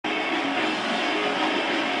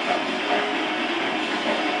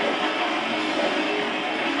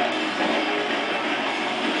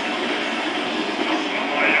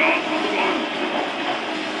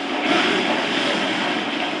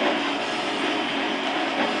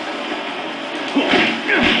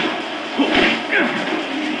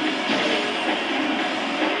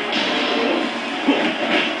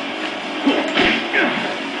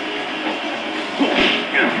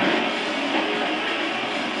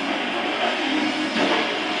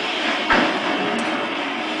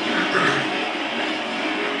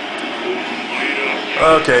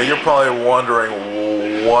Okay, you're probably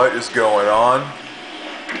wondering what is going on,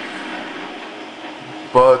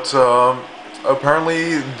 but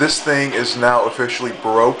apparently this thing is now officially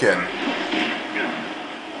broken.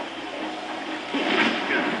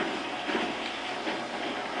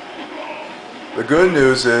 The good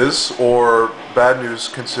news is, or bad news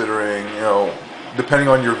considering, depending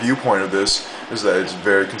on your viewpoint of this, is that it's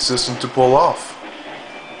very consistent to pull off.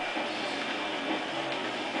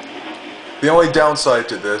 The only downside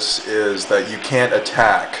to this is that you can't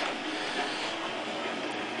attack.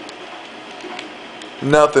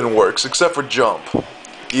 Nothing works except for jump.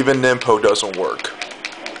 Even Nimpo doesn't work.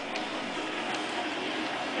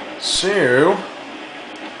 So,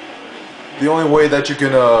 the only way that you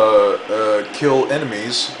can kill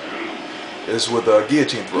enemies is with a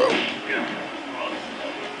guillotine throw.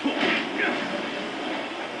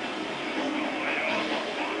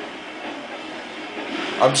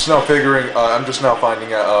 I'm just now finding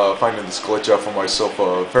this glitch out for myself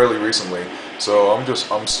fairly recently. So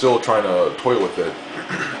I'm still trying to toy with it.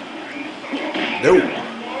 No.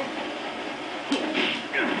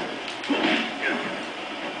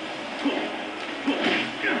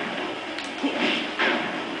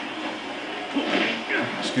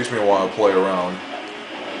 Excuse me while I play around.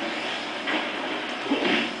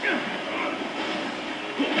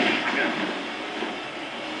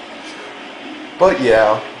 But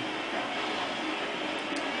yeah,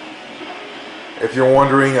 if you're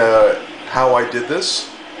wondering how I did this,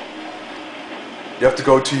 you have to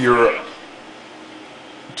go to your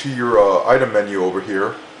item menu over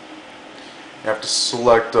here. You have to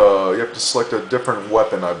select a different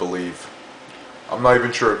weapon, I believe. I'm not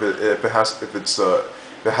even sure if it has to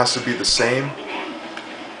be the same.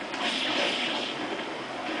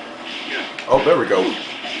 Oh, there we go.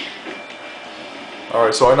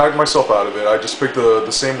 Alright, so I knocked myself out of it. I just picked the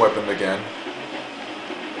same weapon again.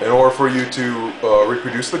 In order for you to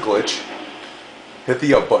reproduce the glitch, hit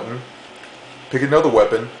the up button, pick another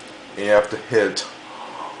weapon, and you have to hit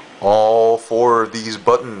all 4 of these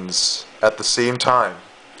buttons at the same time.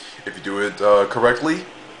 If you do it correctly,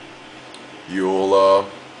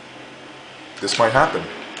 this might happen.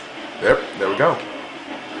 Yep, there we go.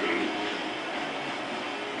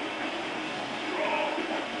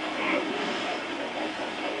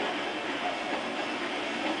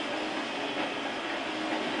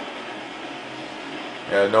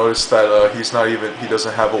 Yeah, notice that he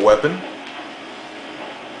doesn't have a weapon.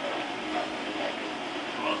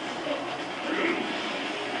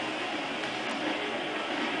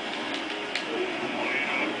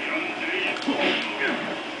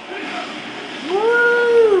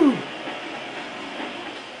 Woo!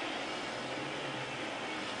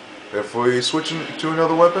 If we switch to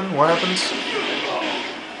another weapon, what happens?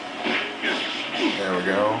 There we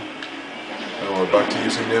go. And we're back to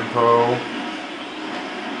using Nimpo.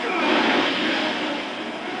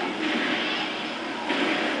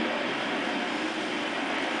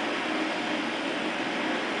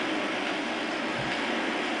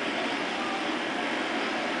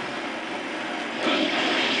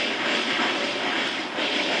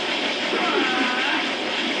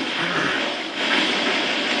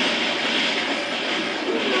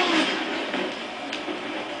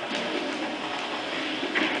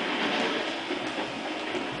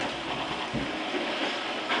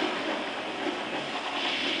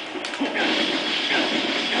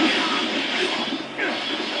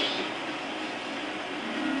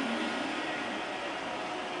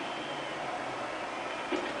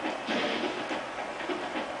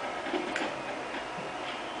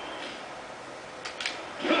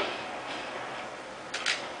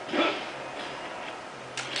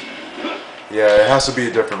 Yeah, it has to be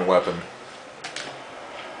a different weapon.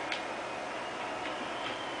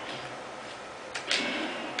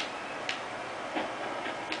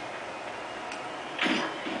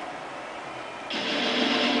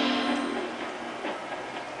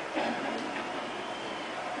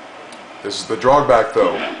 This is the drawback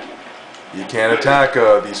though. You can't attack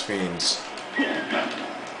these fiends.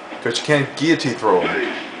 Because you can't guillotine throw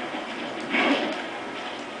them.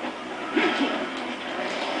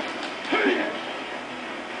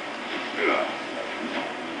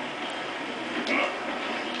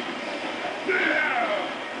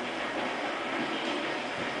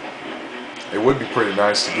 It would be pretty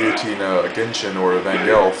nice to guillotine a Genshin or a Van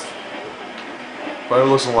Gelf, but it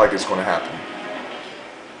doesn't like it's going to happen.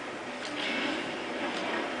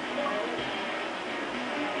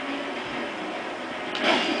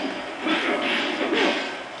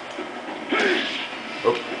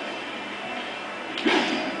 Oh.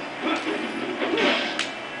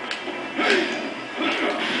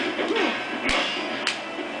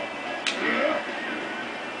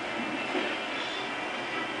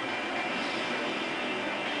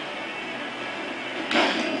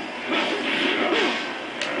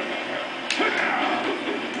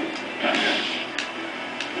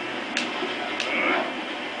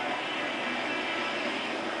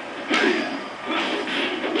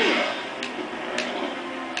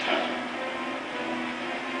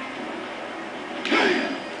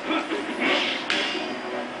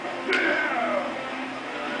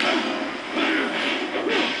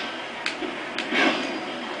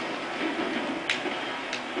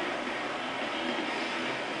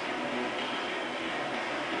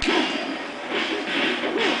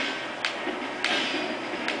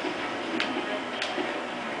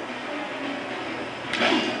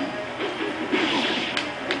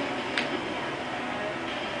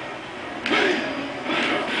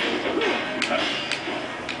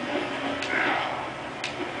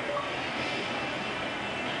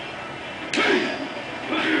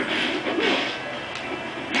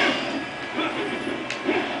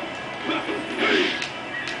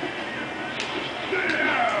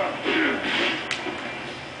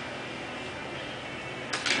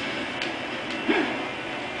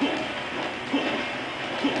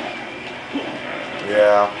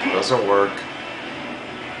 Doesn't work.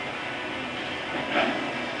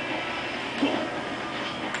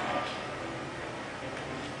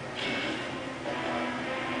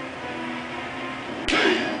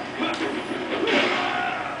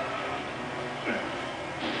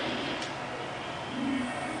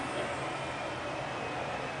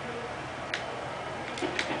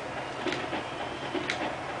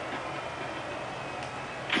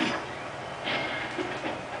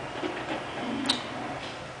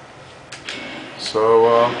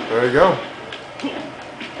 So, there you go.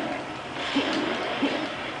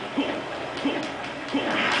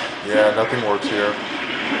 Yeah, nothing works here.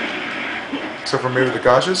 Except for maybe the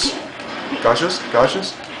gotchas? Gotchas?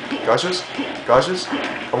 Gotchas? Gotchas? Gotchas?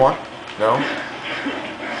 Come on. No?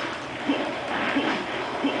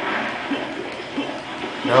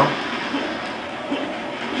 No?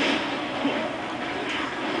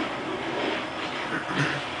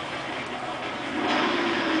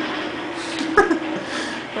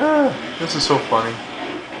 This is so funny.